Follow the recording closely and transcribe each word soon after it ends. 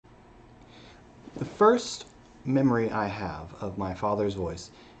The first memory I have of my father's voice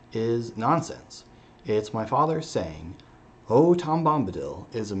is nonsense. It's my father saying, "Oh, Tom Bombadil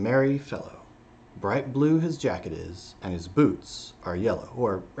is a merry fellow. Bright blue his jacket is, and his boots are yellow."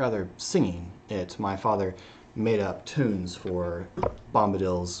 Or rather, singing it. My father made up tunes for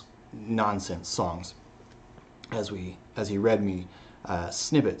Bombadil's nonsense songs as he read me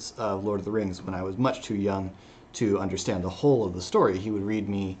snippets of Lord of the Rings when I was much too young to understand the whole of the story. He would read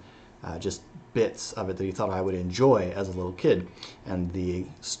me just bits of it that he thought I would enjoy as a little kid, and the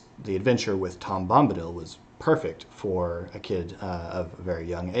adventure with Tom Bombadil was perfect for a kid of a very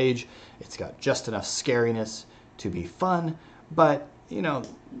young age. It's got just enough scariness to be fun, but you know,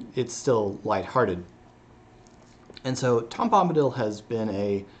 it's still lighthearted. And so Tom Bombadil has been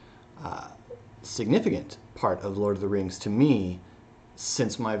a significant part of Lord of the Rings to me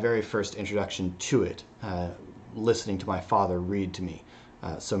since my very first introduction to it, listening to my father read to me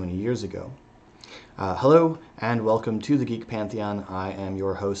so many years ago. Hello and welcome to the Geek Pantheon. I am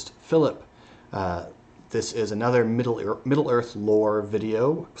your host, Philip. This is another Middle-earth lore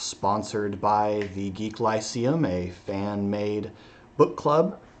video sponsored by the Geek Lyceum, a fan-made book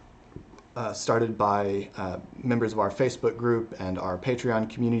club started by members of our Facebook group and our Patreon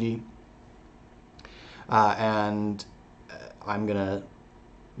community. And I'm going to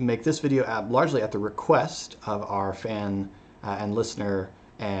make this video largely at the request of our fan and listener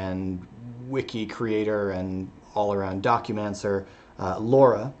and wiki creator and all-around documenter,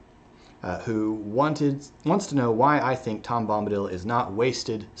 Laura, who wants to know why I think Tom Bombadil is not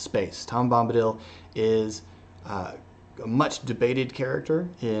wasted space. Tom Bombadil is a much debated character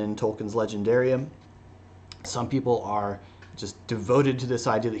in Tolkien's Legendarium. Some people are just devoted to this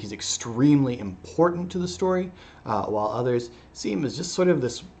idea that he's extremely important to the story, while others see him as just sort of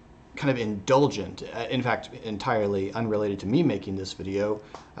this kind of indulgent, in fact, entirely unrelated to me making this video.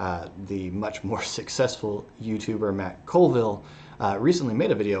 The much more successful YouTuber Matt Colville recently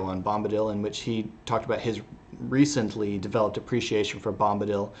made a video on Bombadil in which he talked about his recently developed appreciation for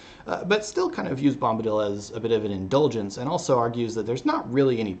Bombadil, but still kind of views Bombadil as a bit of an indulgence, and also argues that there's not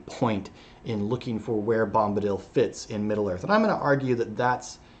really any point in looking for where Bombadil fits in Middle-earth. And I'm going to argue that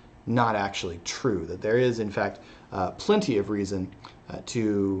that's not actually true, that there is, in fact, plenty of reason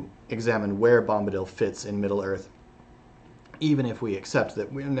to examine where Bombadil fits in Middle-earth, even if we accept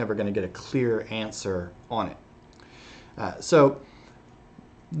that we're never going to get a clear answer on it. So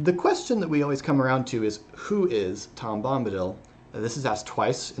the question that we always come around to is, who is Tom Bombadil? This is asked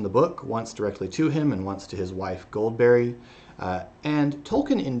twice in the book, once directly to him and once to his wife Goldberry. And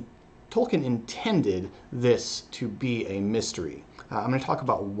Tolkien intended this to be a mystery. I'm going to talk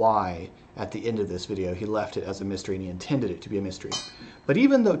about why at the end of this video he left it as a mystery and he intended it to be a mystery. But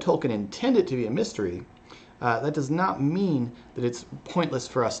even though Tolkien intended it to be a mystery, that does not mean that it's pointless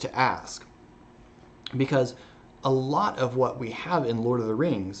for us to ask. Because a lot of what we have in Lord of the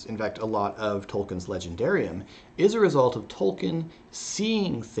Rings, in fact a lot of Tolkien's Legendarium, is a result of Tolkien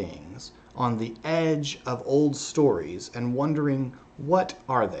seeing things on the edge of old stories and wondering, what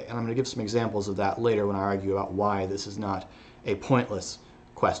are they? And I'm going to give some examples of that later when I argue about why this is not a pointless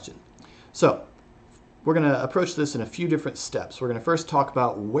question. So we're going to approach this in a few different steps. We're going to first talk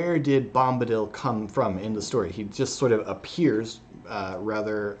about where did Bombadil come from in the story. He just sort of appears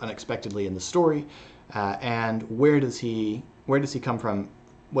rather unexpectedly in the story. And where does he come from?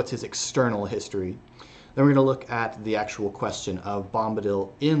 What's his external history? Then we're going to look at the actual question of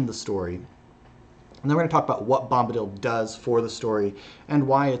Bombadil in the story. And then we're going to talk about what Bombadil does for the story and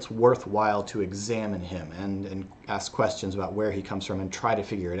why it's worthwhile to examine him and ask questions about where he comes from and try to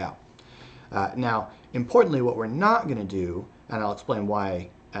figure it out. Now, importantly, what we're not going to do, and I'll explain why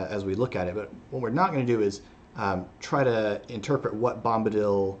as we look at it, but what we're not going to do is try to interpret what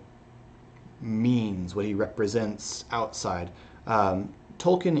Bombadil means, what he represents outside.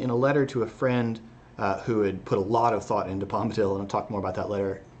 Tolkien, in a letter to a friend who had put a lot of thought into Bombadil, and I'll talk more about that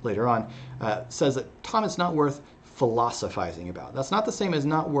later on, says that Tom is not worth philosophizing about. That's not the same as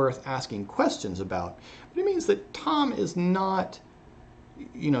not worth asking questions about, but it means that Tom is not,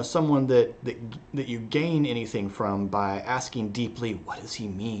 you know, someone that you gain anything from by asking deeply, what does he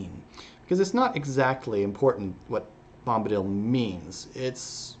mean? Because it's not exactly important what Bombadil means.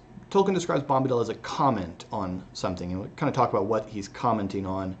 Tolkien describes Bombadil as a comment on something, and we'll kind of talk about what he's commenting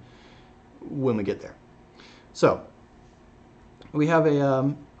on when we get there. So we have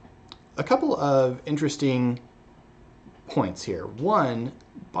a couple of interesting points here. One,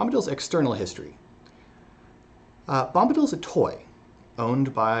 Bombadil's external history. Bombadil's a toy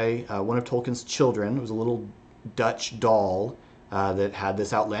owned by one of Tolkien's children. It was a little Dutch doll that had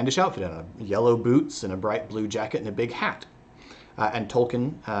this outlandish outfit on, yellow boots and a bright blue jacket and a big hat. And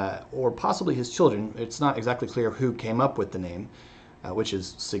Tolkien, or possibly his children, it's not exactly clear who came up with the name, which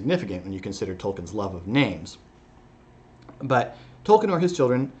is significant when you consider Tolkien's love of names. But Tolkien or his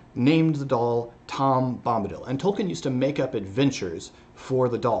children named the doll Tom Bombadil. And Tolkien used to make up adventures for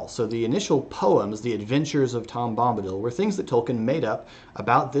the doll. So the initial poems, The Adventures of Tom Bombadil, were things that Tolkien made up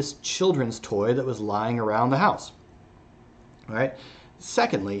about this children's toy that was lying around the house. All right.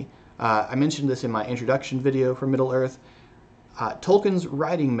 Secondly, I mentioned this in my introduction video for Middle-earth. Tolkien's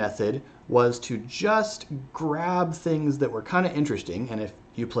writing method was to just grab things that were kind of interesting, and if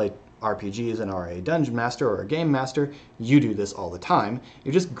you play RPGs and are a dungeon master or a game master, you do this all the time.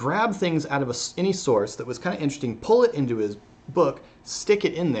 You just grab things out of any source that was kind of interesting, pull it into his book, stick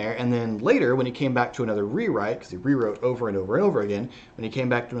it in there, and then later when he came back to another rewrite, because he rewrote over and over and over again, when he came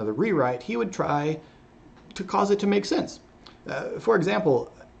back to another rewrite, he would try to cause it to make sense. For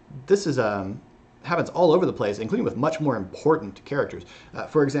example, this is happens all over the place, including with much more important characters.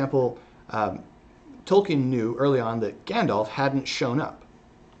 For example, Tolkien knew early on that Gandalf hadn't shown up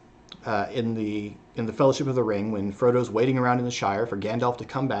in the Fellowship of the Ring. When Frodo's waiting around in the Shire for Gandalf to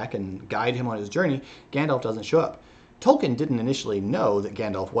come back and guide him on his journey, Gandalf doesn't show up. Tolkien didn't initially know that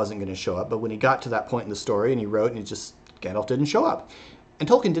Gandalf wasn't going to show up, but when he got to that point in the story and he wrote, and Gandalf didn't show up. And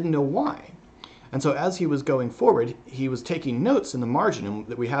Tolkien didn't know why. And so as he was going forward, he was taking notes in the margin, and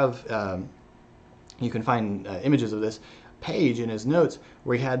that we have, you can find images of this page in his notes,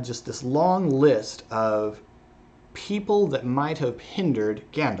 where he had just this long list of people that might have hindered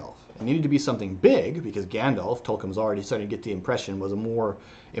Gandalf. It needed to be something big, because Gandalf, Tolkien was already starting to get the impression, was a more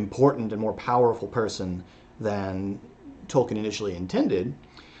important and more powerful person than Tolkien initially intended.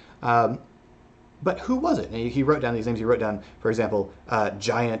 But who was it? And he wrote down these names. He wrote down, for example,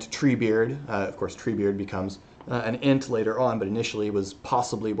 Giant Treebeard. Of course, Treebeard becomes an ent later on, but initially was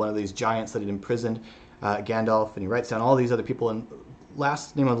possibly one of these giants that had imprisoned Gandalf. And he writes down all these other people, and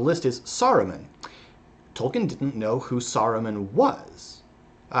last name on the list is Saruman. Tolkien didn't know who Saruman was.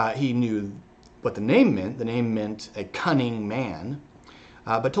 He knew what the name meant. The name meant a cunning man.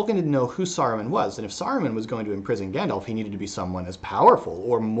 But Tolkien didn't know who Saruman was, and if Saruman was going to imprison Gandalf, he needed to be someone as powerful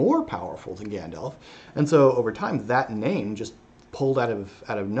or more powerful than Gandalf. And so over time, that name, just pulled out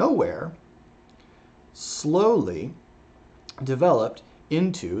of nowhere, slowly developed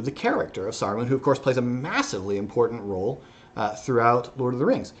into the character of Saruman, who of course plays a massively important role throughout Lord of the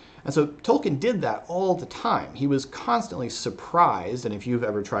Rings. And so Tolkien did that all the time. He was constantly surprised, and if you've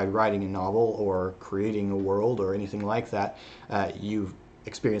ever tried writing a novel or creating a world or anything like that, you've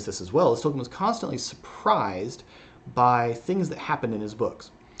experienced this as well, as Tolkien was constantly surprised by things that happened in his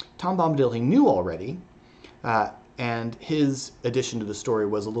books. Tom Bombadil he knew already, and his addition to the story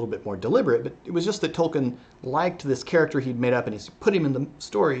was a little bit more deliberate, but it was just that Tolkien liked this character he'd made up and he put him in the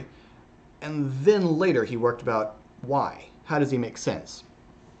story, and then later he worked about why. How does he make sense?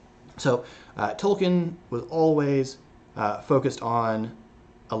 So Tolkien was always focused on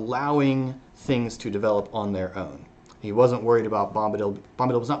allowing things to develop on their own. He wasn't worried about Bombadil.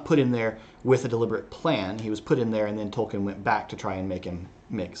 Bombadil was not put in there with a deliberate plan. He was put in there, and then Tolkien went back to try and make him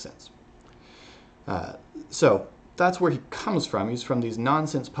make sense. So that's where he comes from. He's from these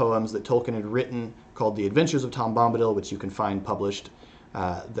nonsense poems that Tolkien had written called The Adventures of Tom Bombadil, which you can find published,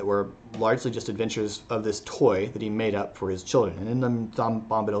 that were largely just adventures of this toy that he made up for his children. And in them, Tom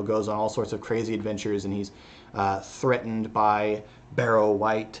Bombadil goes on all sorts of crazy adventures, and he's threatened by Barrow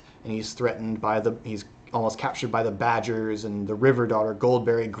White, and he's threatened by he's almost captured by the badgers, and the river daughter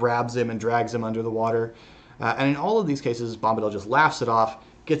Goldberry grabs him and drags him under the water. And in all of these cases, Bombadil just laughs it off,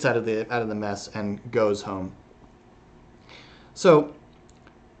 gets out of the mess, and goes home. So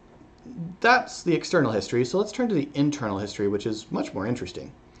that's the external history. So let's turn to the internal history, which is much more interesting.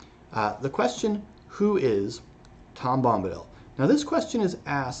 The question, who is Tom Bombadil? Now this question is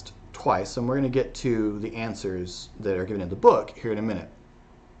asked twice, and we're going to get to the answers that are given in the book here in a minute.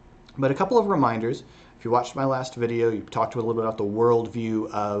 But a couple of reminders. If you watched my last video, you talked a little bit about the worldview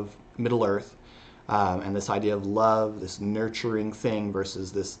of Middle-earth, and this idea of love, this nurturing thing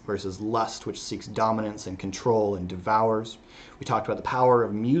versus lust, which seeks dominance and control and devours. We talked about the power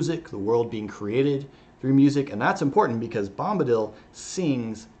of music, the world being created through music, and that's important because Bombadil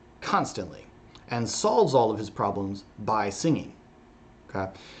sings constantly and solves all of his problems by singing. Okay?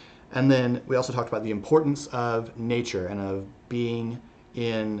 And then we also talked about the importance of nature and of being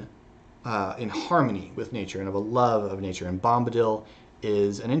in harmony with nature and of a love of nature. And Bombadil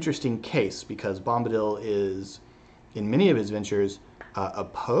is an interesting case because Bombadil is, in many of his ventures,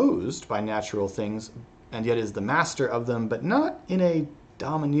 opposed by natural things, and yet is the master of them, but not in a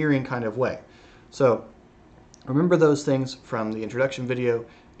domineering kind of way. So remember those things from the introduction video,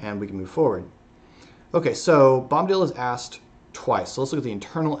 and we can move forward. Okay, so Bombadil is asked twice. So let's look at the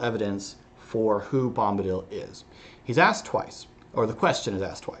internal evidence for who Bombadil is. He's asked twice, or the question is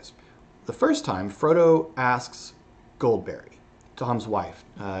asked twice. The first time, Frodo asks Goldberry, Tom's wife.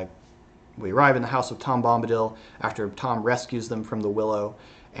 We arrive in the house of Tom Bombadil after Tom rescues them from the willow,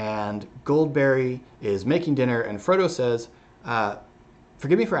 and Goldberry is making dinner, and Frodo says,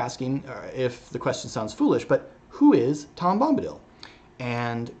 forgive me for asking if the question sounds foolish, but who is Tom Bombadil?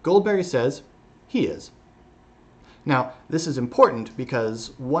 And Goldberry says, he is. Now, this is important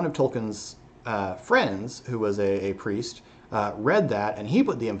because one of Tolkien's friends, who was a priest, read that, and he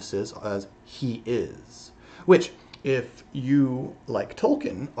put the emphasis as he is. Which, if you, like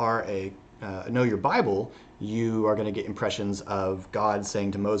Tolkien, are know your Bible, you are going to get impressions of God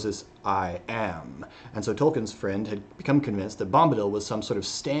saying to Moses, I am. And so Tolkien's friend had become convinced that Bombadil was some sort of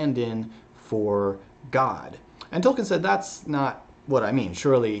stand-in for God. And Tolkien said, that's not what I mean.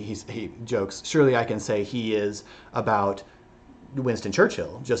 Surely, he jokes, surely I can say he is about Winston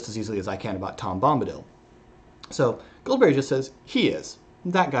Churchill just as easily as I can about Tom Bombadil. So Goldberry just says, he is,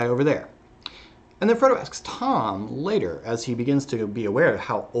 that guy over there. And then Frodo asks Tom later, as he begins to be aware of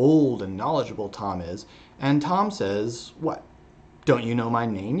how old and knowledgeable Tom is, and Tom says, what, don't you know my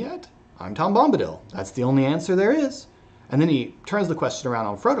name yet? I'm Tom Bombadil. That's the only answer there is. And then he turns the question around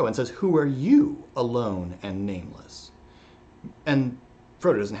on Frodo and says, who are you, alone and nameless? And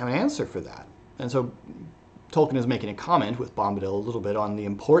Frodo doesn't have an answer for that. And so Tolkien is making a comment with Bombadil a little bit on the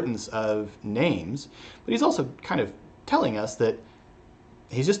importance of names, but he's also kind of telling us that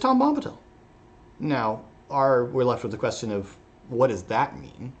he's just Tom Bombadil. Now, we're left with the question of what does that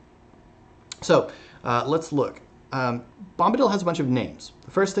mean? So let's look. Bombadil has a bunch of names.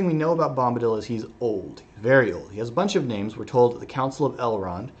 The first thing we know about Bombadil is he's old, very old. He has a bunch of names. We're told at the Council of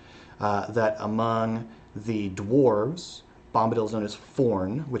Elrond that among the dwarves, Bombadil is known as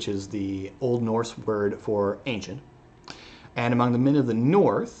Forn, which is the Old Norse word for ancient. And among the men of the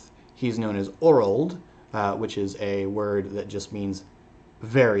north, he's known as Orold, which is a word that just means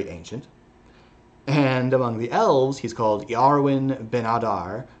very ancient. And among the elves, he's called Iarwen ben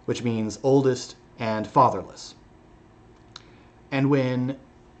Adar, which means oldest and fatherless. And when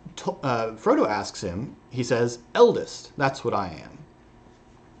Frodo asks him, he says, eldest, that's what I am.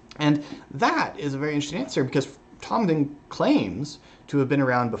 And that is a very interesting answer because Tom then claims to have been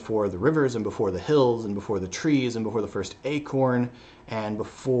around before the rivers and before the hills and before the trees and before the first acorn and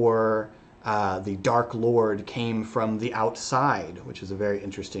before the Dark Lord came from the outside, which is a very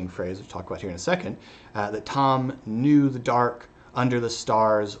interesting phrase we'll talk about here in a second, that Tom knew the dark under the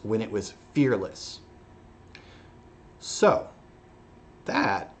stars when it was fearless. So,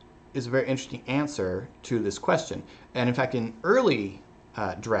 that is a very interesting answer to this question. And in fact, in early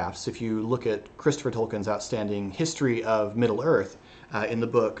drafts, if you look at Christopher Tolkien's outstanding history of Middle-earth in the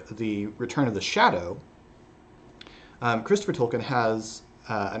book The Return of the Shadow, Christopher Tolkien has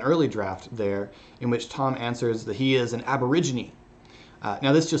an early draft there in which Tom answers that he is an aborigine.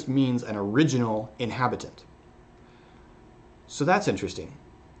 Now this just means an original inhabitant. So that's interesting.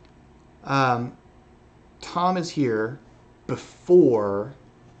 Tom is here before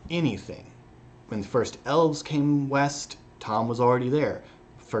anything. When the first elves came west, Tom was already there.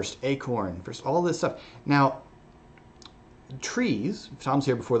 First acorn, first all this stuff. Now, trees, Tom's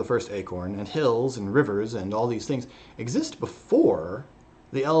here before the first acorn, and hills and rivers and all these things exist before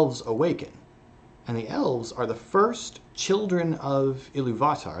the elves awaken. And the elves are the first children of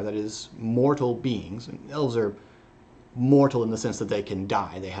Iluvatar, that is, mortal beings. And elves are mortal in the sense that they can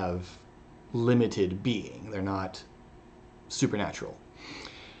die. They have limited being. They're not supernatural.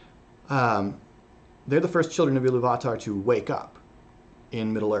 They're the first children of Iluvatar to wake up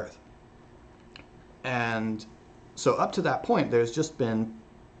in Middle-earth. And so up to that point, there's just been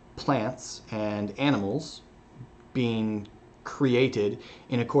plants and animals being created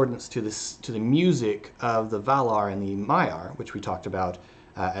in accordance to the music of the Valar and the Maiar, which we talked about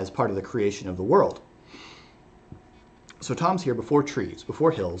as part of the creation of the world. So Tom's here before trees,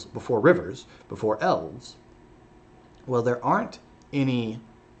 before hills, before rivers, before elves. Well, there aren't any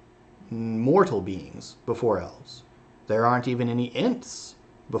mortal beings before elves. There aren't even any Ents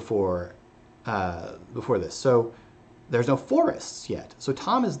before this. So there's no forests yet. So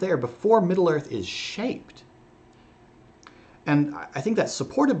Tom is there before Middle-earth is shaped. And I think that's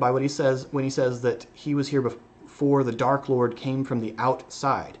supported by what he says when he says that he was here before the Dark Lord came from the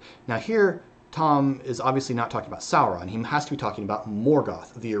outside. Now here, Tom is obviously not talking about Sauron. He has to be talking about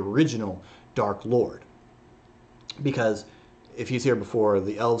Morgoth, the original Dark Lord. Because if he's here before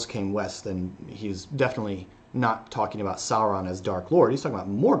the elves came west, then he's definitely not talking about Sauron as Dark Lord. He's talking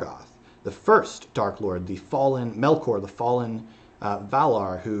about Morgoth, the first Dark Lord, the fallen Melkor, the fallen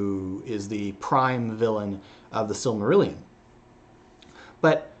Valar, who is the prime villain of the Silmarillion.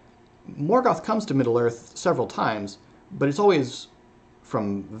 But Morgoth comes to Middle-earth several times, but it's always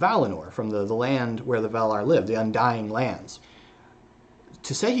from Valinor, from the land where the Valar live, the Undying Lands.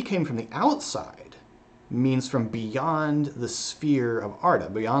 To say he came from the outside means from beyond the sphere of Arda,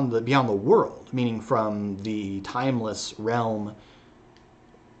 beyond the world, meaning from the timeless realm.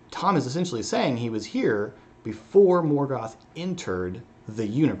 Tom is essentially saying he was here before Morgoth entered the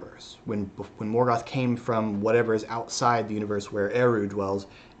universe, when Morgoth came from whatever is outside the universe where Eru dwells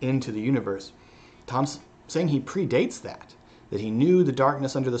into the universe. Tom's saying he predates that he knew the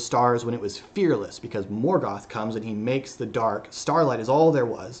darkness under the stars when it was fearless, because Morgoth comes and he makes the dark, starlight is all there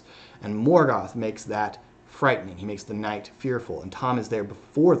was, and Morgoth makes that frightening. He makes the night fearful, and Tom is there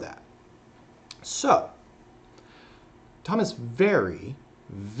before that. So, Tom is very,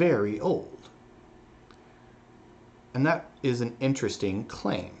 very old. And that is an interesting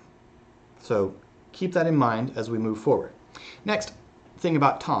claim. So keep that in mind as we move forward. Next thing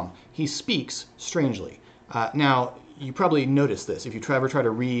about Tom, he speaks strangely. Now, you probably noticed this. If you ever try to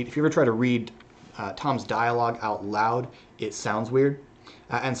read Tom's dialogue out loud, it sounds weird.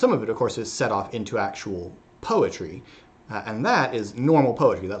 And some of it, of course, is set off into actual poetry. And that is normal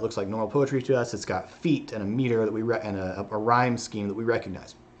poetry. That looks like normal poetry to us. It's got feet and a meter that and a rhyme scheme that we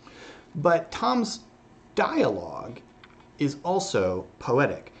recognize. But Tom's dialogue is also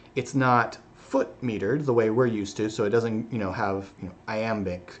poetic. It's not foot metered the way we're used to, so it doesn't, have,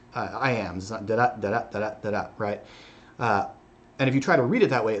 iambic, iams. It's not da-da, da-da, da-da, da-da, right? And if you try to read it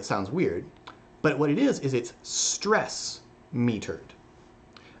that way, it sounds weird. But what it is it's stress metered.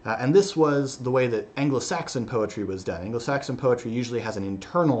 And this was the way that Anglo-Saxon poetry was done. Anglo-Saxon poetry usually has an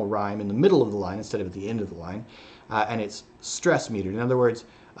internal rhyme in the middle of the line instead of at the end of the line, and it's stress metered. In other words,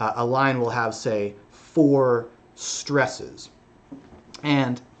 a line will have, say, 4 stresses.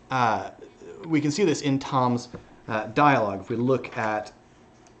 And we can see this in Tom's dialogue. If we look at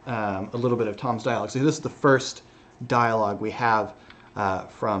a little bit of Tom's dialogue. So this is the first dialogue we have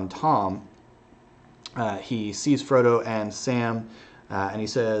from Tom. He sees Frodo and Sam, and he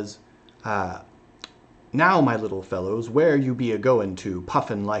says, "Now, my little fellows, where you be a-goin' to,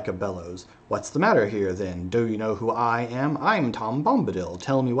 puffin' like a bellows? What's the matter here, then? Do you know who I am? I'm Tom Bombadil.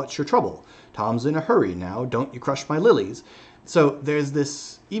 Tell me what's your trouble. Tom's in a hurry now. Don't you crush my lilies." So there's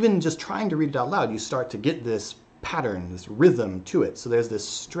this, even just trying to read it out loud, you start to get this pattern, this rhythm to it. So there's this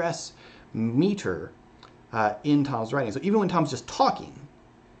stress meter in Tom's writing. So even when Tom's just talking,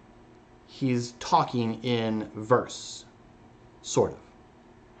 he's talking in verse, sort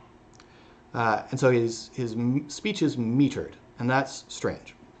of. And so his speech is metered, and that's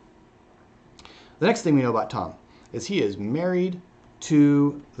strange. The next thing we know about Tom is he is married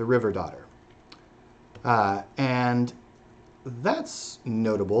to the River Daughter. And that's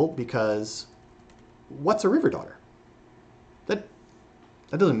notable because what's a River Daughter? That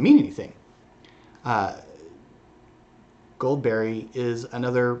doesn't mean anything. Goldberry is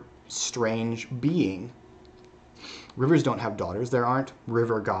another strange being. Rivers don't have daughters. There aren't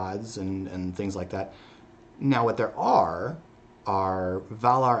river gods and things like that. Now what there are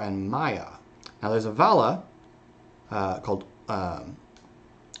Valar and Maya. Now there's a Vala called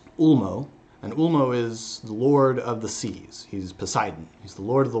Ulmo, and Ulmo is the lord of the seas. He's Poseidon. He's the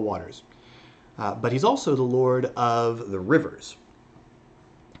lord of the waters. But he's also the lord of the rivers.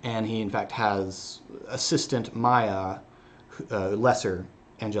 And he, in fact, has assistant Maya, lesser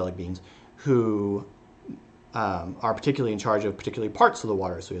angelic beings, who are particularly in charge of particularly parts of the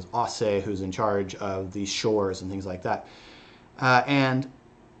water. So he has Ase, who's in charge of the shores and things like that. And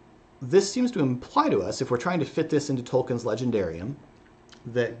this seems to imply to us, if we're trying to fit this into Tolkien's legendarium,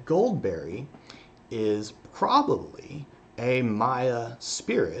 that Goldberry is probably a Maya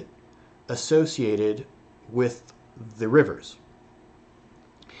spirit associated with the rivers.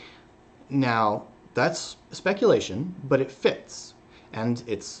 Now, that's speculation, but it fits. And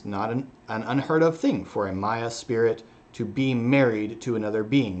it's not an unheard of thing for a Maya spirit to be married to another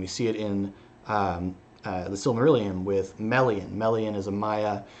being. We see it in the Silmarillion with Melian. Melian is a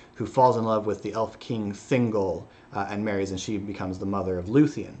Maya who falls in love with the elf king Thingol and marries, and she becomes the mother of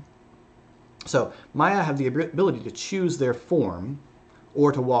Luthien. So Maya have the ability to choose their form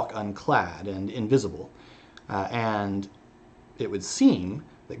or to walk unclad and invisible. And it would seem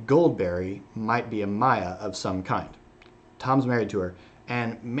that Goldberry might be a Maya of some kind. Tom's married to her,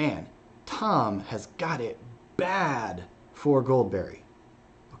 and man, Tom has got it bad for Goldberry.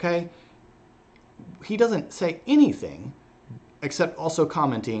 Okay? He doesn't say anything except also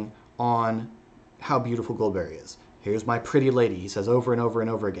commenting on how beautiful Goldberry is. "Here's my pretty lady," he says over and over and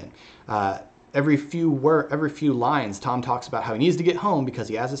over again. Every few lines, Tom talks about how he needs to get home because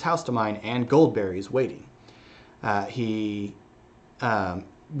he has his house to mind and Goldberry's waiting. He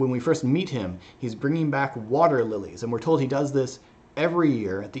when we first meet him, he's bringing back water lilies, and we're told he does this every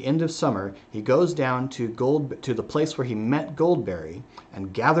year at the end of summer. He goes down to the place where he met Goldberry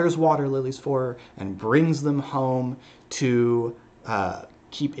and gathers water lilies for her and brings them home to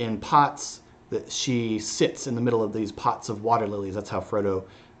keep in pots that she sits in the middle of these pots of water lilies. That's how Frodo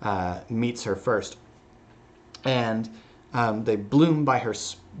meets her first. And they bloom by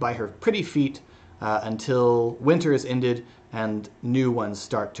her pretty feet until winter is ended and new ones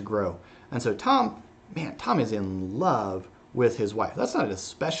start to grow. And so Tom is in love with his wife. That's not an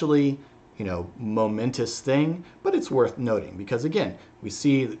especially, momentous thing, but it's worth noting because, again, we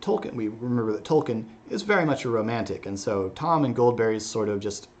remember that Tolkien is very much a romantic, and so Tom and Goldberry's sort of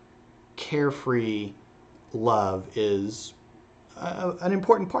just carefree love is an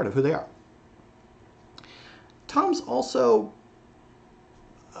important part of who they are. Tom's also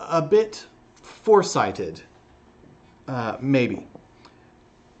a bit foresighted, maybe.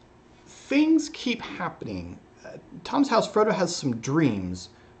 Things keep happening. Tom's house, Frodo has some dreams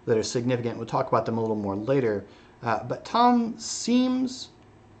that are significant. We'll talk about them a little more later. But Tom seems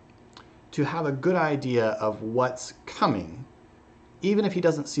to have a good idea of what's coming, even if he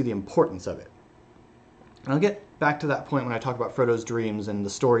doesn't see the importance of it. And I'll get back to that point when I talk about Frodo's dreams and the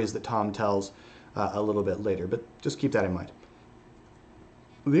stories that Tom tells a little bit later, but just keep that in mind.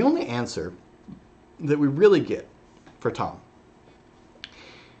 The only answer that we really get for Tom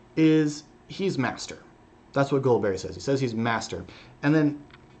is he's master. That's what Goldberry says. He says he's master. And then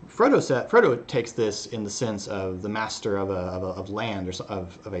Frodo takes this in the sense of the master of land or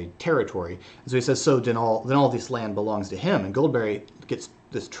of a territory. And so he says, so then all this land belongs to him. And Goldberry gets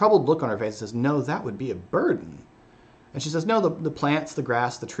this troubled look on her face and says, no, that would be a burden. And she says, no, the plants, the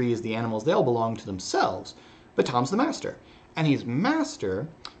grass, the trees, the animals, they all belong to themselves. But Tom's the master. And he's master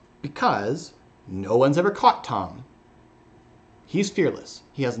because no one's ever caught Tom. He's fearless.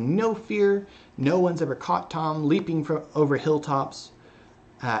 He has no fear. No one's ever caught Tom leaping over hilltops.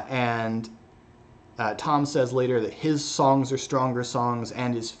 And Tom says later that his songs are stronger songs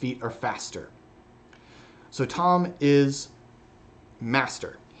and his feet are faster. So Tom is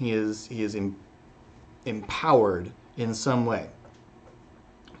master. He is empowered in some way.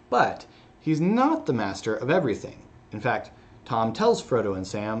 But he's not the master of everything. In fact, Tom tells Frodo and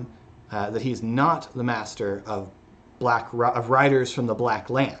Sam that he's not the master of riders from the Black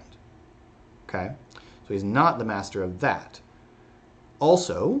Land. Okay? So he's not the master of that.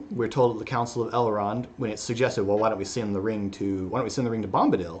 Also, we're told at the Council of Elrond, when it's suggested, well, why don't we send the ring to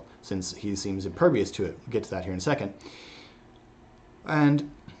Bombadil, since he seems impervious to it. We'll get to that here in a second.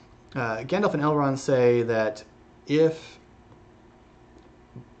 And Gandalf and Elrond say that if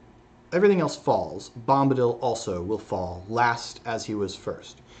everything else falls, Bombadil also will fall, last as he was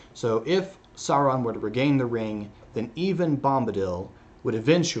first. So if Sauron were to regain the ring, then even Bombadil would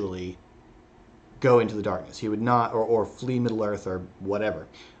eventually go into the darkness. He would not, or flee Middle-earth or whatever,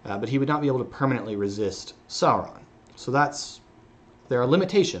 but he would not be able to permanently resist Sauron. So there are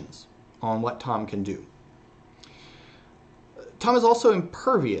limitations on what Tom can do. Tom is also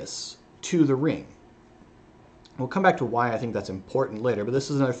impervious to the ring. We'll come back to why I think that's important later, but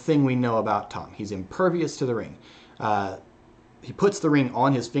this is another thing we know about Tom. He's impervious to the ring. He puts the ring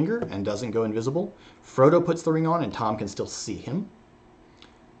on his finger and doesn't go invisible. Frodo puts the ring on and Tom can still see him.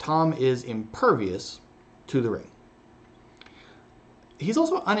 Tom is impervious to the ring. He's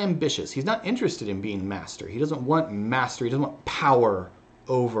also unambitious. He's not interested in being master. He doesn't want mastery. He doesn't want power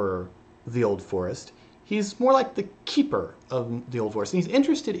over the Old Forest. He's more like the keeper of the Old Forest. And he's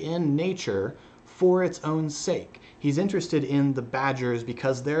interested in nature for its own sake. He's interested in the badgers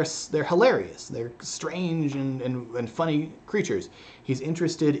because they're hilarious. They're strange and funny creatures. He's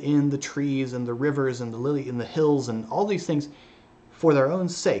interested in the trees and the rivers and the lily and the hills and all these things for their own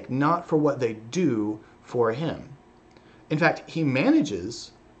sake, not for what they do for him. In fact, he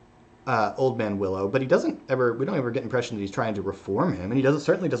manages Old Man Willow, but we don't ever get the impression that he's trying to reform him, and he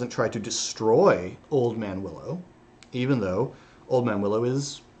certainly doesn't try to destroy Old Man Willow, even though Old Man Willow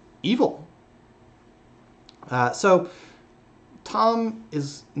is evil. So Tom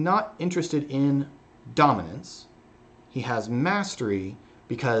is not interested in dominance. He has mastery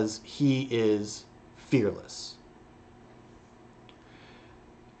because he is fearless.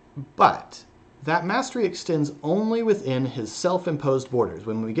 But that mastery extends only within his self-imposed borders.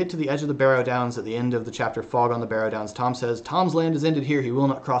 When we get to the edge of the Barrow Downs at the end of the chapter Fog on the Barrow Downs, Tom says, Tom's land is ended here. He will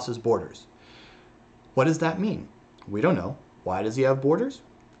not cross his borders. What does that mean? We don't know. Why does he have borders?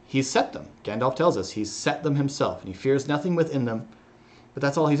 He's set them. Gandalf tells us he's set them himself, and he fears nothing within them, but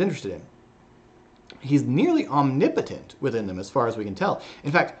that's all he's interested in. He's nearly omnipotent within them, as far as we can tell.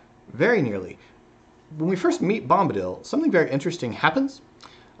 In fact, very nearly. when we first meet Bombadil, something very interesting happens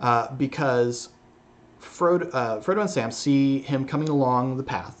because Frodo and Sam see him coming along the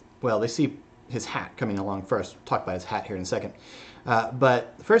path. Well, they see his hat coming along first. We'll talk about his hat here in a second.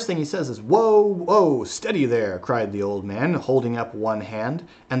 But the first thing he says is, "Whoa, whoa, steady there," cried the old man, holding up one hand,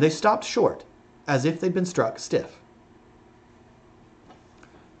 and they stopped short, as if they'd been struck stiff.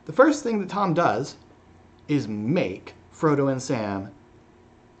 The first thing that Tom does is make Frodo and Sam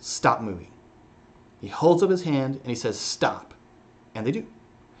stop moving. He holds up his hand and he says, "Stop." And they do.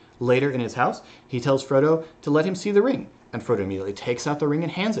 Later in his house, he tells Frodo to let him see the ring, and Frodo immediately takes out the ring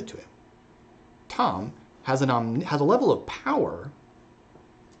and hands it to him. Tom has a level of power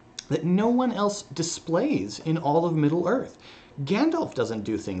that no one else displays in all of Middle-earth. Gandalf doesn't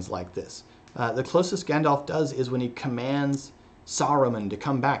do things like this. The closest Gandalf does is when he commands Saruman to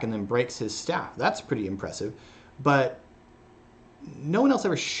come back and then breaks his staff. That's pretty impressive, but no one else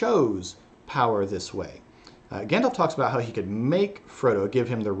ever shows power this way. Gandalf talks about how he could make Frodo give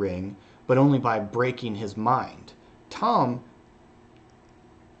him the ring, but only by breaking his mind. Tom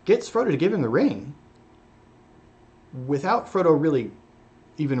gets Frodo to give him the ring without Frodo really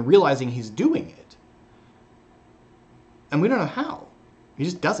even realizing he's doing it. And we don't know how. He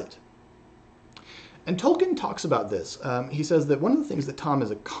just does it. And Tolkien talks about this. He says that one of the things that Tom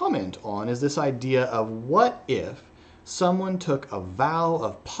is a comment on is this idea of what if someone took a vow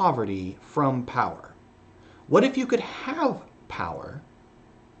of poverty from power? What if you could have power,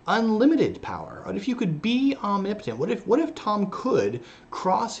 unlimited power? What if you could be omnipotent? What if Tom could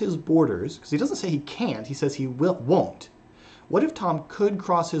cross his borders? Because he doesn't say he can't, he says he won't. What if Tom could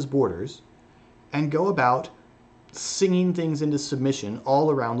cross his borders and go about singing things into submission all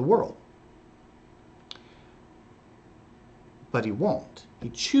around the world? But he won't. He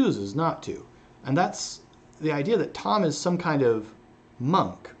chooses not to. And that's the idea that Tom is some kind of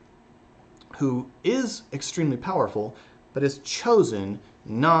monk who is extremely powerful, but has chosen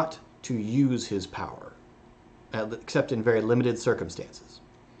not to use his power, except in very limited circumstances.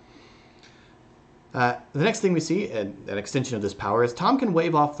 The next thing we see, an extension of this power, is Tom can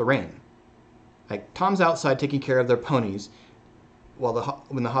wave off the rain. Like, Tom's outside taking care of their ponies when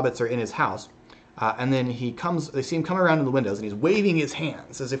the hobbits are in his house, and then they see him come around in the windows, and he's waving his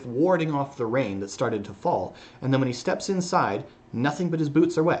hands as if warding off the rain that started to fall. And then when he steps inside, nothing but his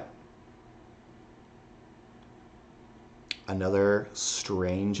boots are wet. Another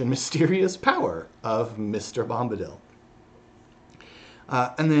strange and mysterious power of Mr. Bombadil.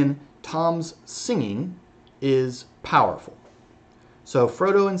 And then Tom's singing is powerful. So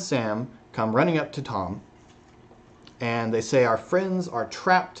Frodo and Sam come running up to Tom, and they say, "Our friends are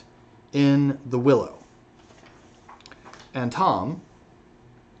trapped in the willow." And Tom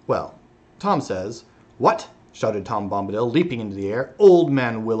says, "What?" shouted Tom Bombadil, leaping into the air. "Old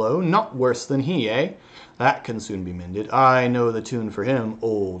Man Willow, not worse than he, eh? That can soon be mended. I know the tune for him,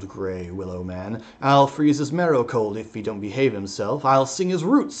 old grey willow man. I'll freeze his marrow cold if he don't behave himself. I'll sing his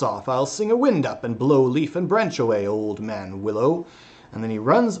roots off. I'll sing a wind up and blow leaf and branch away, old man Willow." And then he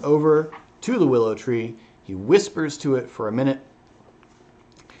runs over to the willow tree. He whispers to it for a minute.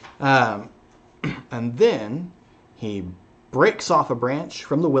 And then he breaks off a branch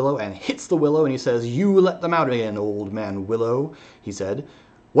from the willow and hits the willow, and he says, "You let them out again, old man Willow," he said.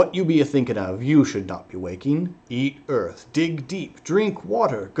 "What you be a-thinking of? You should not be waking. Eat earth, dig deep, drink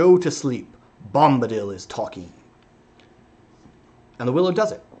water, go to sleep. Bombadil is talking." And the willow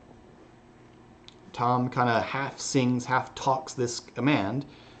does it. Tom kind of half sings, half talks this command,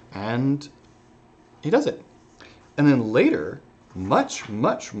 and he does it. And then later, much,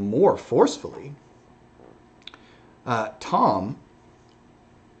 much more forcefully, Tom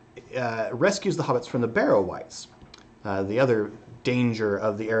rescues the hobbits from the Barrow Wights, the other danger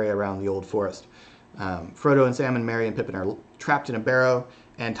of the area around the Old Forest. Frodo and Sam and Merry and Pippin are trapped in a barrow,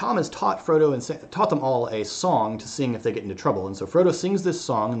 and Tom has taught them all a song to sing if they get into trouble. And so Frodo sings this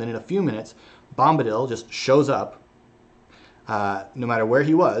song, and then in a few minutes, Bombadil just shows up. No matter where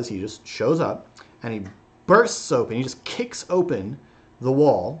he was, he just shows up, and he bursts open. He just kicks open the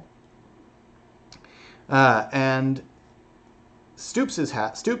wall, and stoops his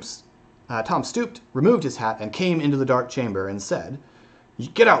hat. Tom stooped, removed his hat, and came into the dark chamber and said,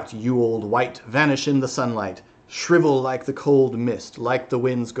 "Get out, you old wight, vanish in the sunlight, shrivel like the cold mist, like the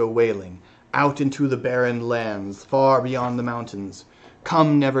winds go wailing, out into the barren lands, far beyond the mountains.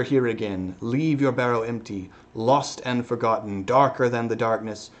 Come never here again, leave your barrow empty, lost and forgotten, darker than the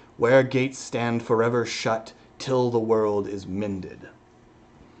darkness, where gates stand forever shut, till the world is mended."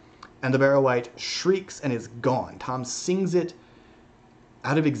 And the barrow wight shrieks and is gone. Tom sings it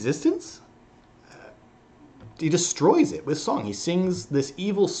out of existence? destroys it with song. He sings this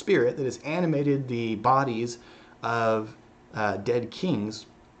evil spirit that has animated the bodies of dead kings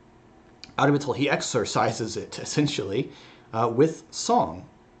out of its hole. He exorcises it, essentially, with song.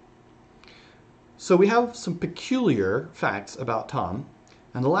 So we have some peculiar facts about Tom.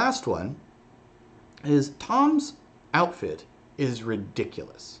 And the last one is Tom's outfit is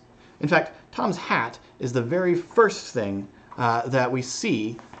ridiculous. In fact, Tom's hat is the very first thing that we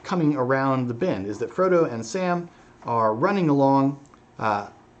see coming around the bend, is that Frodo and Sam are running along,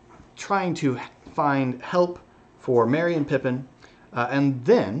 trying to find help for Merry and Pippin, and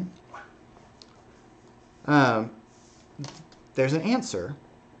then there's an answer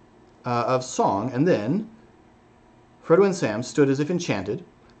of song, and then Frodo and Sam stood as if enchanted.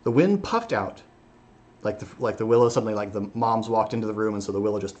 The wind puffed out like the willow, something like the moms walked into the room and so the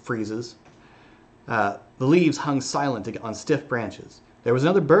willow just freezes. The leaves hung silent on stiff branches. There was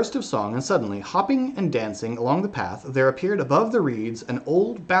another burst of song, and suddenly, hopping and dancing along the path, there appeared above the reeds an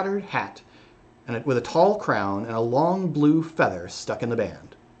old battered hat and with a tall crown and a long blue feather stuck in the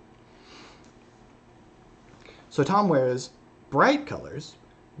band. So Tom wears bright colors,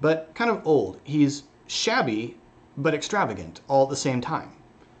 but kind of old. He's shabby, but extravagant all at the same time.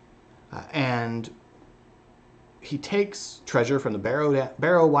 And he takes treasure from the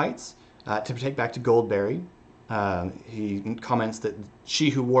Barrow Wights to take back to Goldberry. He comments that she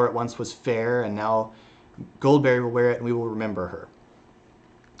who wore it once was fair, and now Goldberry will wear it, and we will remember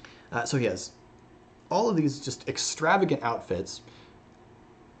her. So he has all of these just extravagant outfits,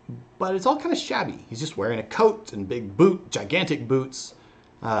 but it's all kind of shabby. He's just wearing a coat and gigantic boots.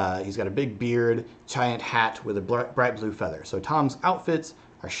 He's got a big beard, giant hat with a bright blue feather. So Tom's outfits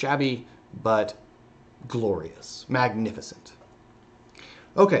are shabby, but glorious, magnificent.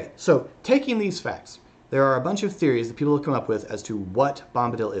 Okay, so taking these facts, there are a bunch of theories that people have come up with as to what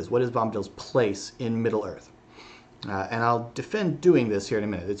Bombadil is. What is Bombadil's place in Middle-earth? And I'll defend doing this here in a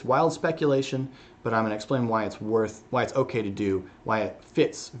minute. It's wild speculation, but I'm going to explain why it's okay to do, why it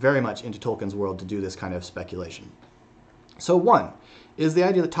fits very much into Tolkien's world to do this kind of speculation. So one is the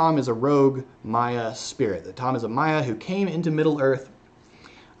idea that Tom is a rogue Maya spirit, that Tom is a Maya who came into Middle-earth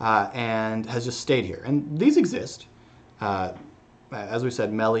and has just stayed here. And these exist. As we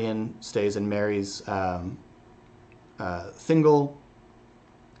said, Melian stays in Merry's Thingol.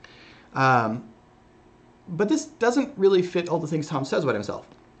 But this doesn't really fit all the things Tom says about himself.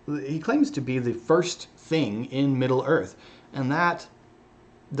 He claims to be the first thing in Middle-earth, and that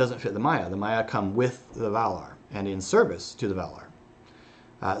doesn't fit the Maya. The Maya come with the Valar and in service to the Valar.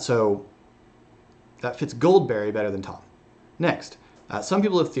 So that fits Goldberry better than Tom. Next, some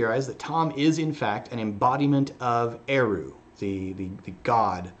people have theorized that Tom is in fact an embodiment of Eru, the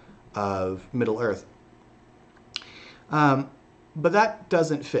god of Middle-earth. But that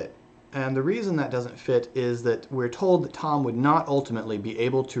doesn't fit. And the reason that doesn't fit is that we're told that Tom would not ultimately be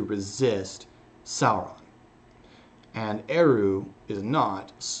able to resist Sauron. And Eru is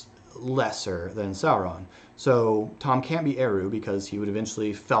not lesser than Sauron. So Tom can't be Eru because he would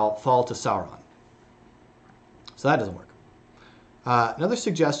eventually fall to Sauron. So that doesn't work. Another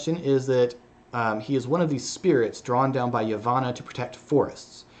suggestion is that he is one of these spirits drawn down by Yavanna to protect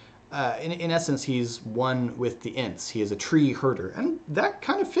forests. In essence, he's one with the Ents. He is a tree herder, and that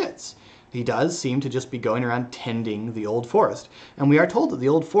kind of fits. He does seem to just be going around tending the old forest. And we are told that the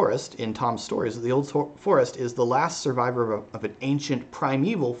old forest, in Tom's stories, that the old forest is the last survivor of an ancient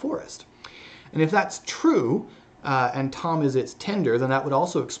primeval forest. And if that's true, and Tom is its tender, then that would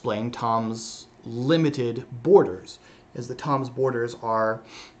also explain Tom's limited borders, is that Tom's borders are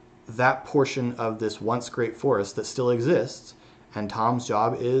that portion of this once great forest that still exists, and Tom's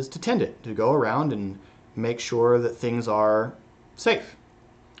job is to tend it, to go around and make sure that things are safe.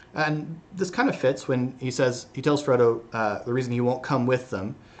 And this kind of fits when he tells Frodo the reason he won't come with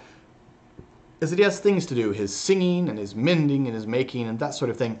them is that he has things to do, his singing and his mending and his making and that sort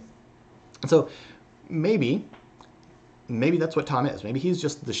of thing. And so maybe that's what Tom is. Maybe he's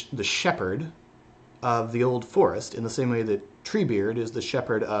just the shepherd of the old forest in the same way that Treebeard is the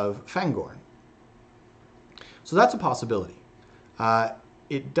shepherd of Fangorn. So that's a possibility.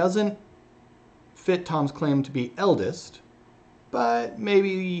 It doesn't fit Tom's claim to be eldest, but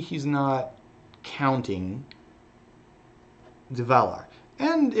maybe he's not counting the Valar.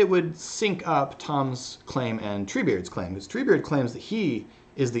 And it would sync up Tom's claim and Treebeard's claim, because Treebeard claims that he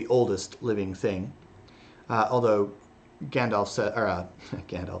is the oldest living thing, although Tolkien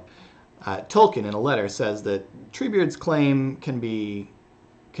in a letter says that Treebeard's claim can be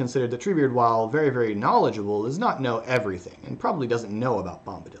considered that Treebeard, while very, very knowledgeable, does not know everything, and probably doesn't know about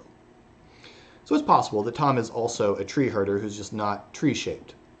Bombadil. So it's possible that Tom is also a tree herder who's just not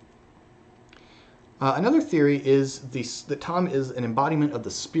tree-shaped. Another theory is that Tom is an embodiment of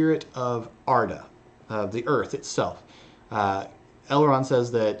the spirit of Arda, of the earth itself. Elrond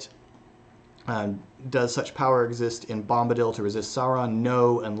says that does such power exist in Bombadil to resist Sauron?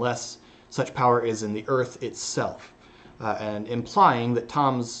 No, unless such power is in the earth itself, and implying that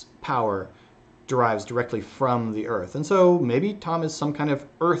Tom's power derives directly from the earth. And so maybe Tom is some kind of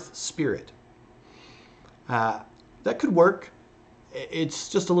earth spirit. That could work. It's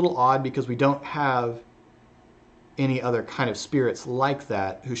just a little odd because we don't have any other kind of spirits like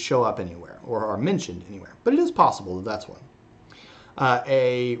that who show up anywhere or are mentioned anywhere. But it is possible that that's one.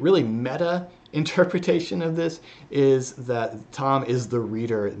 A really meta interpretation of this is that Tom is the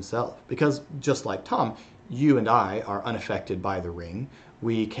reader himself. Because just like Tom, you and I are unaffected by the ring.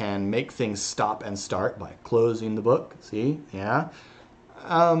 We can make things stop and start by closing the book. See? Yeah.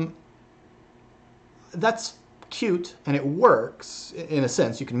 That's cute, and it works, in a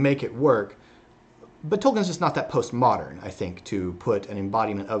sense. You can make it work. But Tolkien's just not that postmodern, I think, to put an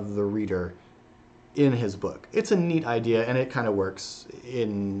embodiment of the reader in his book. It's a neat idea, and it kind of works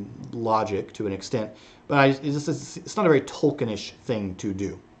in logic to an extent, but it's not a very Tolkien-ish thing to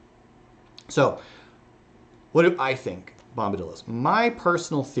do. So, what do I think Bombadil is? My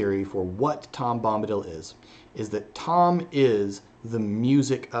personal theory for what Tom Bombadil is that Tom is the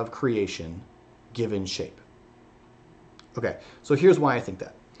music of creation given shape. Okay, so here's why I think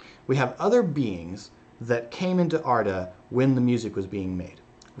that. We have other beings that came into Arda when the music was being made.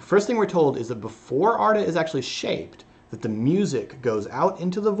 The first thing we're told is that before Arda is actually shaped, that the music goes out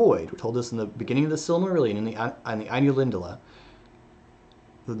into the void. We're told this in the beginning of the Silmarillion, in the Ainulindala.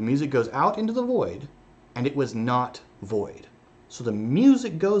 The music goes out into the void, and it was not void. So the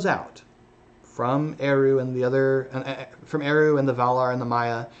music goes out from Eru and the Valar and the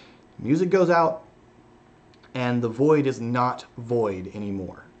Maya. Music goes out, and the void is not void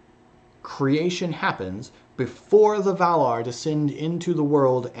anymore. Creation happens before the Valar descend into the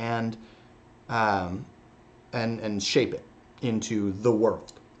world and shape it into the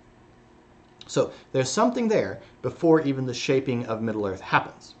world. So there's something there before even the shaping of Middle-earth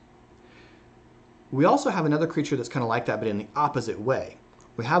happens. We also have another creature that's kind of like that, but in the opposite way.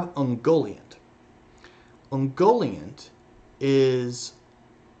 We have Ungoliant. Ungoliant is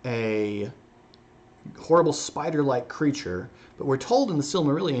a horrible spider-like creature, but we're told in the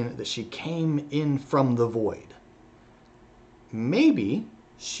Silmarillion that she came in from the void. Maybe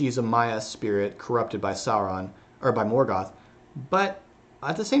she's a Maya spirit corrupted by Sauron, or by Morgoth, but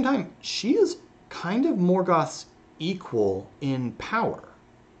at the same time, she is kind of Morgoth's equal in power.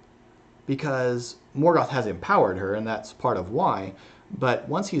 Because Morgoth has empowered her, and that's part of why, but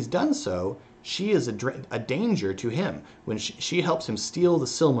once he's done so, she is a danger to him. When she helps him steal the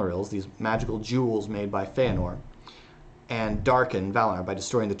Silmarils, these magical jewels made by Feanor, and darken Valinor by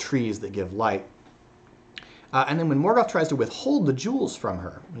destroying the trees that give light. And then when Morgoth tries to withhold the jewels from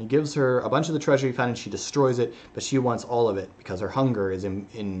her, he gives her a bunch of the treasure he found and she destroys it, but she wants all of it because her hunger is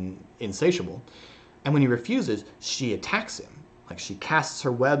insatiable. And when he refuses, she attacks him. Like she casts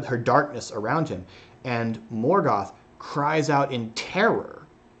her web, her darkness around him, and Morgoth cries out in terror.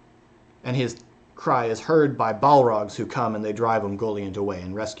 And his cry is heard by Balrogs who come and they drive Ungoliant away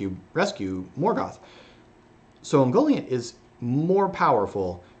and rescue Morgoth. So Ungoliant is more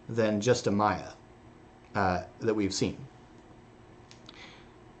powerful than just a Maya that we've seen.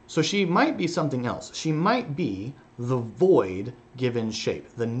 So she might be something else. She might be the void given shape,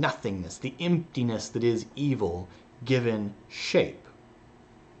 the nothingness, the emptiness that is evil given shape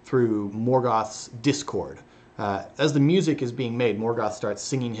through Morgoth's discord. As the music is being made, Morgoth starts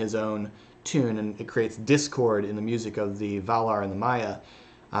singing his own tune, and it creates discord in the music of the Valar and the Maya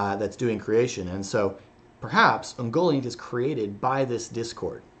that's doing creation. And so perhaps Ungoliant is created by this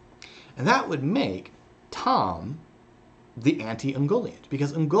discord. And that would make Tom the anti-Ungoliant,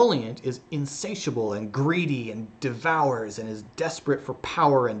 because Ungoliant is insatiable and greedy and devours and is desperate for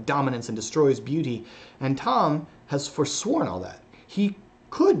power and dominance and destroys beauty. And Tom has forsworn all that. He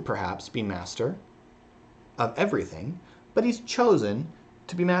could perhaps be master of everything, but he's chosen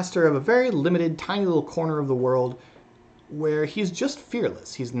to be master of a very limited, tiny little corner of the world where he's just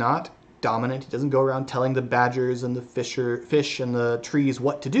fearless. He's not dominant. He doesn't go around telling the badgers and the fish and the trees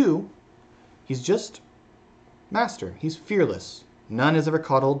what to do. He's just master. He's fearless. None has ever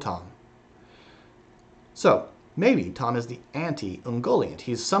caught old Tom. So, maybe Tom is the anti-Ungoliant.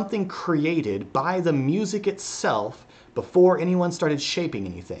 He's something created by the music itself before anyone started shaping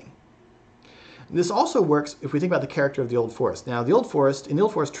anything. This also works if we think about the character of the Old Forest. Now, in the Old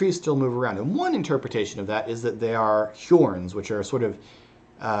Forest, trees still move around. And one interpretation of that is that they are Hjorns, which are sort of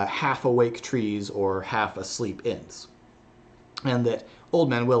half-awake trees or half-asleep Ents. And that Old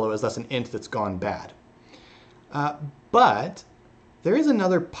Man Willow is thus an int that's gone bad. But there is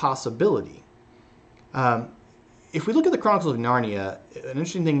another possibility. If we look at the Chronicles of Narnia, an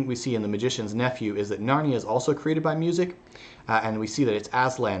interesting thing we see in The Magician's Nephew is that Narnia is also created by music, and we see that it's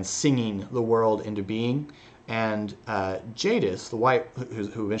Aslan singing the world into being, and Jadis, the white,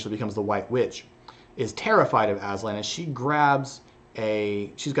 who eventually becomes the White Witch, is terrified of Aslan, and she grabs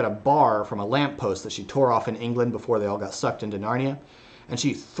she's got a bar from a lamppost that she tore off in England before they all got sucked into Narnia, and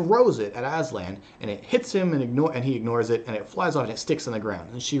she throws it at Aslan, and it hits him, and he ignores it, and it flies off and it sticks in the ground,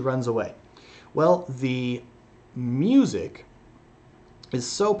 and she runs away. Well, the music is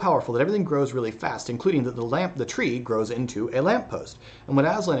so powerful that everything grows really fast, including that the tree grows into a lamppost. And what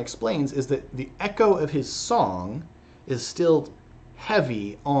Aslan explains is that the echo of his song is still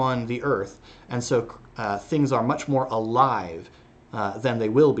heavy on the earth, and so things are much more alive than they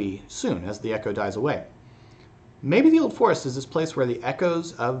will be soon as the echo dies away. Maybe the Old Forest is this place where the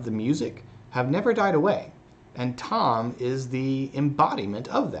echoes of the music have never died away, and Tom is the embodiment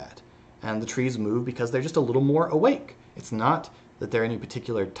of that. And the trees move because they're just a little more awake. It's not that they're any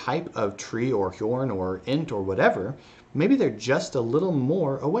particular type of tree or Hjorn or int or whatever. Maybe they're just a little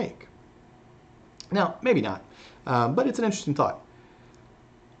more awake. Now, maybe not, but it's an interesting thought.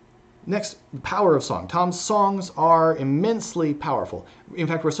 Next, the power of song. Tom's songs are immensely powerful. In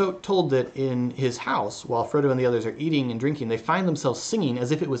fact, we're so told that in his house, while Frodo and the others are eating and drinking, they find themselves singing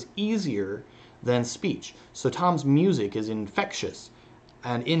as if it was easier than speech. So Tom's music is infectious.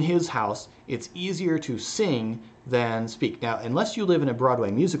 And in his house, it's easier to sing than speak. Now, unless you live in a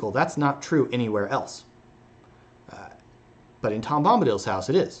Broadway musical, that's not true anywhere else. But in Tom Bombadil's house,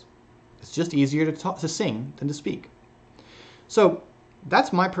 it is. It's just easier to sing than to speak. So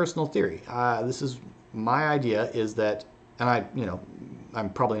that's my personal theory. This is my idea is that, and I'm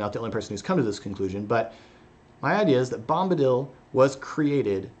probably not the only person who's come to this conclusion, but my idea is that Bombadil was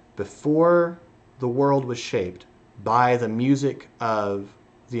created before the world was shaped by the music of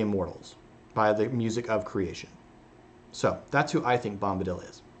the immortals, by the music of creation. So that's who I think Bombadil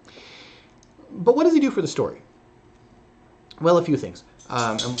is. But what does he do for the story? Well, a few things.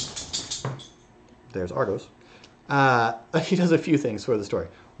 There's Argos. He does a few things for the story.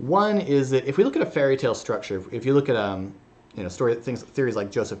 One is that if we look at a fairy tale structure, if you look at theories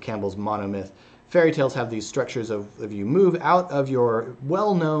like Joseph Campbell's monomyth, fairy tales have these structures of you move out of your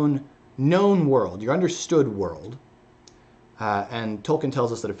well-known world, your understood world, and Tolkien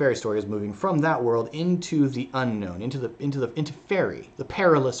tells us that a fairy story is moving from that world into the unknown, into fairy, the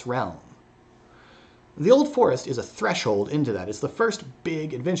perilous realm. The Old Forest is a threshold into that. It's the first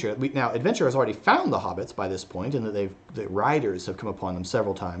big adventure. Now, adventure has already found the hobbits by this point, and that the riders have come upon them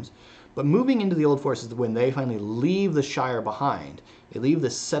several times. But moving into the Old Forest is when they finally leave the Shire behind. They leave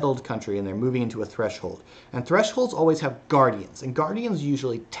this settled country, and they're moving into a threshold. And thresholds always have guardians, and guardians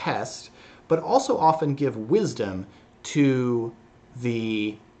usually test, but also often give wisdom to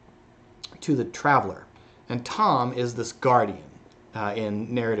the traveler. And Tom is this guardian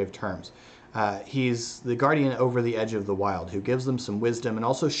in narrative terms. He's the guardian over the edge of the wild who gives them some wisdom and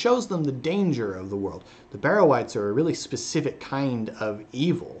also shows them the danger of the world. The Barrow-wights are a really specific kind of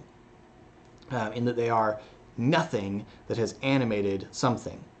evil in that they are nothing that has animated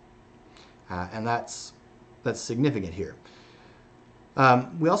something. And that's significant here.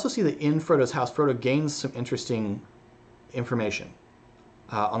 We also see that in Frodo's house, Frodo gains some interesting information.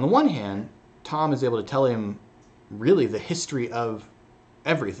 On the one hand, Tom is able to tell him really the history of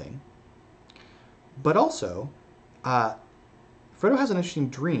everything. But also, Frodo has an interesting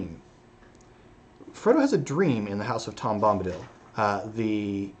dream. Frodo has a dream in the house of Tom Bombadil,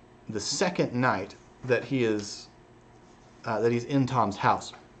 the second night that he's in Tom's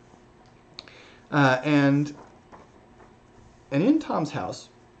house, and in Tom's house,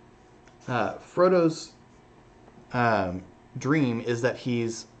 Frodo's dream is that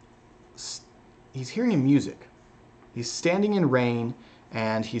he's hearing music. He's standing in rain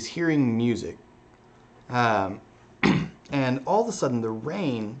and he's hearing music. And all of a sudden the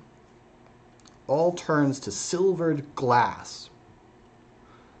rain all turns to silvered glass.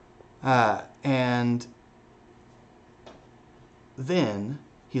 And then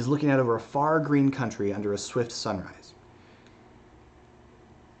he's looking out over a far green country under a swift sunrise.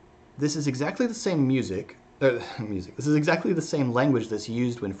 This is exactly the same This is exactly the same language that's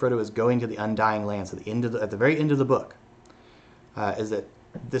used when Frodo is going to the Undying Lands at the very end of the book. Is that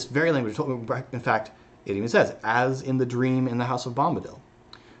this very language? In fact, it even says, "as in the dream in the house of Bombadil."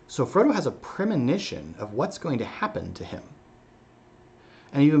 So Frodo has a premonition of what's going to happen to him.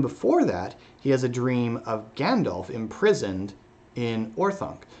 And even before that, he has a dream of Gandalf imprisoned in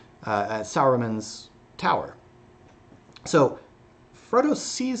Orthanc, at Sauron's tower. So Frodo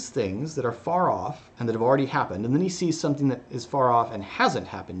sees things that are far off and that have already happened, and then he sees something that is far off and hasn't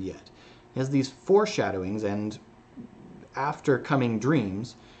happened yet. He has these foreshadowings and after-coming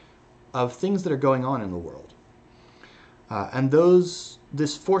dreams of things that are going on in the world. And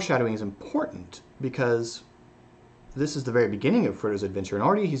this foreshadowing is important because this is the very beginning of Frodo's adventure, and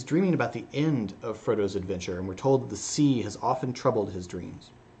already he's dreaming about the end of Frodo's adventure, and we're told that the sea has often troubled his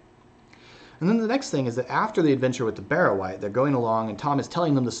dreams. And then the next thing is that after the adventure with the Barrow-wight, they're going along, and Tom is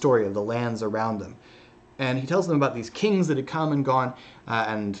telling them the story of the lands around them. And he tells them about these kings that had come and gone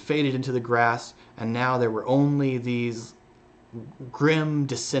and faded into the grass, and now there were only these grim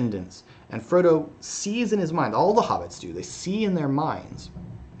descendants. And Frodo sees in his mind, all the hobbits do, they see in their minds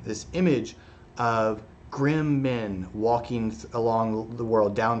this image of grim men walking along the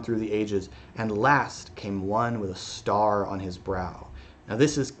world down through the ages, and last came one with a star on his brow. Now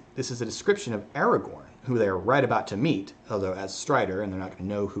this is a description of Aragorn, who they are right about to meet, although as Strider, and they're not going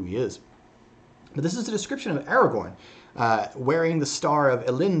to know who he is. But this is a description of Aragorn wearing the star of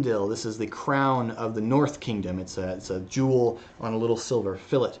Elendil. This is the crown of the North Kingdom. It's a jewel on a little silver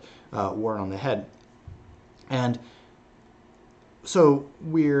fillet worn on the head. And so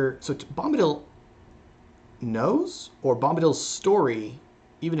Bombadil knows, or Bombadil's story,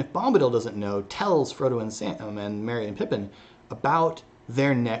 even if Bombadil doesn't know, tells Frodo and Sam and Merry and Pippin about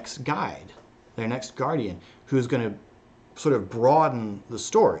their next guide, their next guardian, who's going to sort of broaden the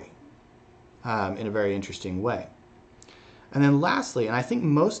story in a very interesting way. And then lastly, and I think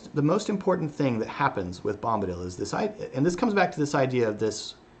the most important thing that happens with Bombadil is this, and this comes back to this idea of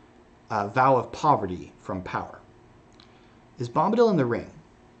this vow of poverty from power, is Bombadil and the ring.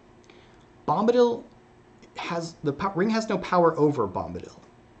 Bombadil the ring has no power over Bombadil.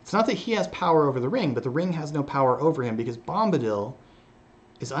 It's not that he has power over the ring, but the ring has no power over him because Bombadil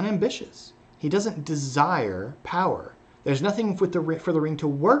is unambitious. He doesn't desire power. There's nothing for the ring to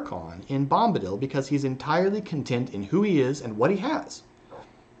work on in Bombadil because he's entirely content in who he is and what he has.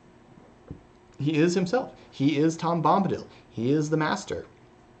 He is himself. He is Tom Bombadil. He is the master.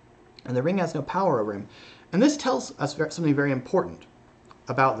 And the ring has no power over him. And this tells us something very important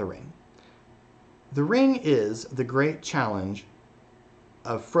about the ring. The ring is the great challenge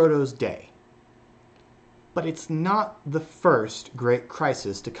of Frodo's day. But it's not the first great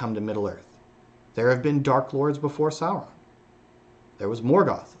crisis to come to Middle-earth. There have been Dark Lords before Sauron. There was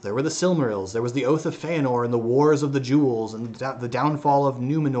Morgoth, there were the Silmarils, there was the Oath of Feanor and the Wars of the Jewels and the downfall of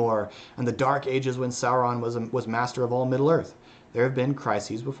Numenor and the Dark Ages when Sauron was master of all Middle-earth. There have been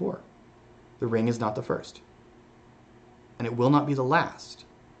crises before. The ring is not the first. And it will not be the last.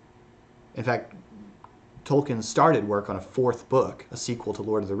 In fact, Tolkien started work on a fourth book, a sequel to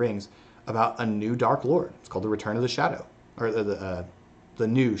Lord of the Rings, about a new Dark Lord. It's called The Return of the Shadow, or the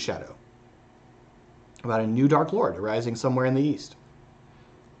New Shadow. About a new Dark Lord arising somewhere in the East.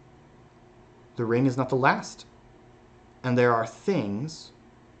 The ring is not the last. And there are things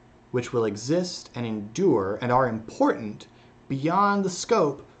which will exist and endure and are important beyond the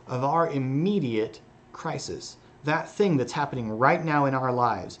scope of our immediate crisis. That thing that's happening right now in our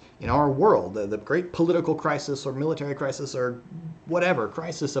lives, in our world, the great political crisis or military crisis or whatever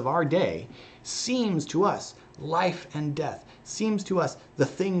crisis of our day, seems to us life and death, seems to us the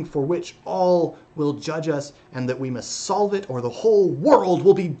thing for which all will judge us and that we must solve it or the whole world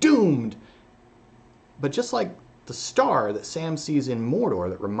will be doomed. But just like the star that Sam sees in Mordor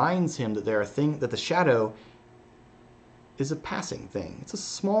that reminds him that that the shadow is a passing thing. It's a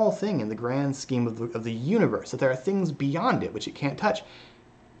small thing in the grand scheme of the universe, that there are things beyond it which it can't touch.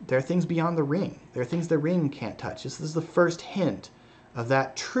 There are things beyond the ring. There are things the ring can't touch. This is the first hint of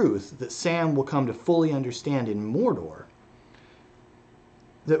that truth that Sam will come to fully understand in Mordor.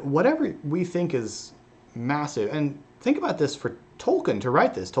 That whatever we think is massive, and think about this for Tolkien to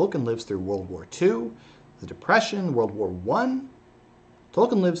write this. Tolkien lives through World War II, the Depression, World War I.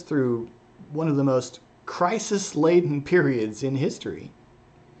 Tolkien lives through one of the most crisis-laden periods in history.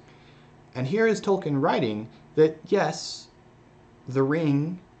 And here is Tolkien writing that, yes, the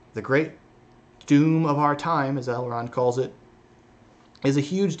ring, the great doom of our time, as Elrond calls it, is a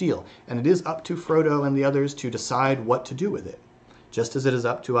huge deal. And it is up to Frodo and the others to decide what to do with it, just as it is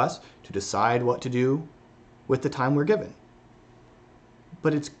up to us to decide what to do with the time we're given.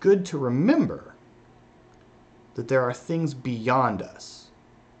 But it's good to remember that there are things beyond us.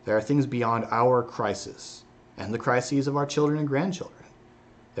 There are things beyond our crisis and the crises of our children and grandchildren.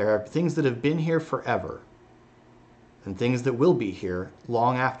 There are things that have been here forever and things that will be here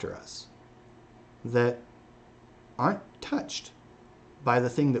long after us that aren't touched by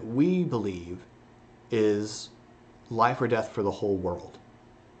the thing that we believe is life or death for the whole world.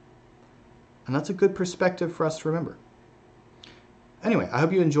 And that's a good perspective for us to remember. Anyway, I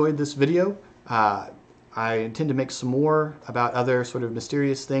hope you enjoyed this video. I intend to make some more about other sort of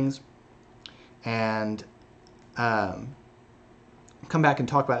mysterious things, and come back and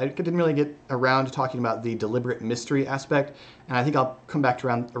talk about it. I didn't really get around to talking about the deliberate mystery aspect, and I think I'll come back to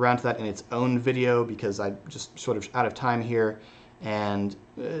around to that in its own video, because I'm just sort of out of time here, and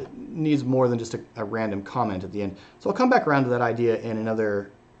it needs more than just a random comment at the end. So I'll come back around to that idea in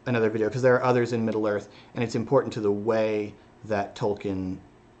another video, because there are others in Middle-earth, and it's important to the way that Tolkien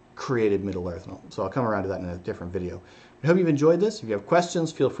created Middle-earth. So I'll come around to that in a different video. I hope you've enjoyed this. If you have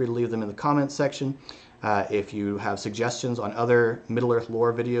questions, feel free to leave them in the comments section. If you have suggestions on other Middle-earth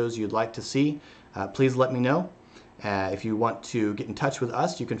lore videos you'd like to see, please let me know. If you want to get in touch with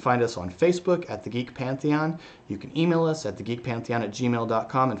us, you can find us on Facebook at The Geek Pantheon. You can email us at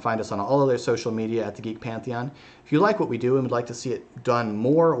thegeekpantheon@gmail.com and find us on all other social media at The Geek Pantheon. If you like what we do and would like to see it done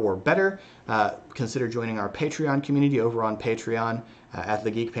more or better, consider joining our Patreon community over on Patreon at The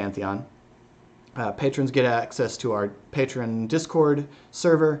Geek Pantheon. Patrons get access to our Patreon Discord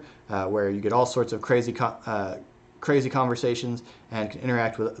server, where you get all sorts of crazy conversations and can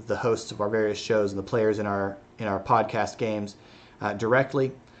interact with the hosts of our various shows and the players in our podcast games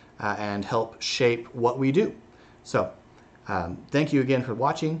directly, and help shape what we do. So thank you again for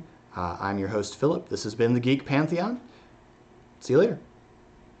watching. I'm your host, Philip. This has been The Geek Pantheon. See you later.